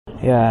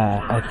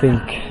Yeah, I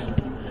think,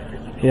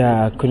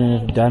 yeah, I couldn't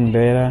have done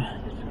better,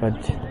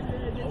 but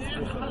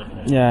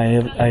yeah,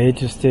 I had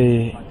to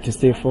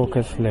stay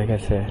focused, like I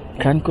said.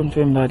 Can't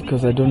confirm that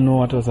because I don't know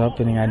what was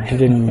happening. I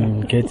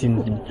didn't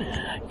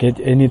get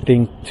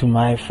anything to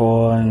my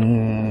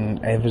phone.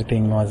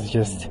 Everything was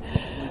just,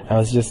 I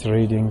was just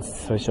reading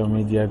social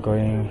media,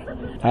 going.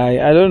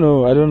 I don't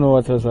know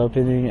what was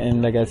happening,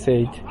 and like I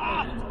said,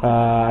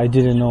 I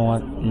didn't know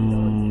what.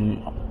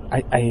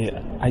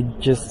 I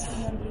just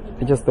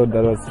thought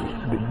that was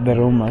the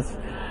rumors.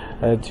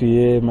 To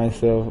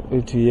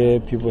hear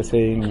people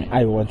saying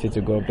I wanted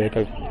to go back.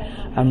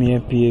 I'm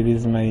happy.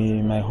 This is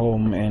my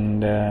home,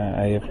 and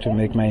I have to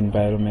make my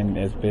environment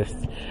as best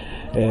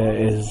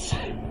as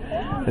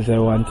I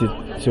want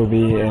it to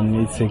be, and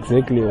it's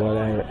exactly what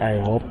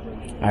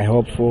I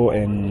hope for.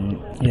 And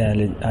yeah,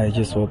 I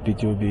just hope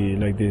it will be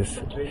like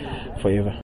this forever.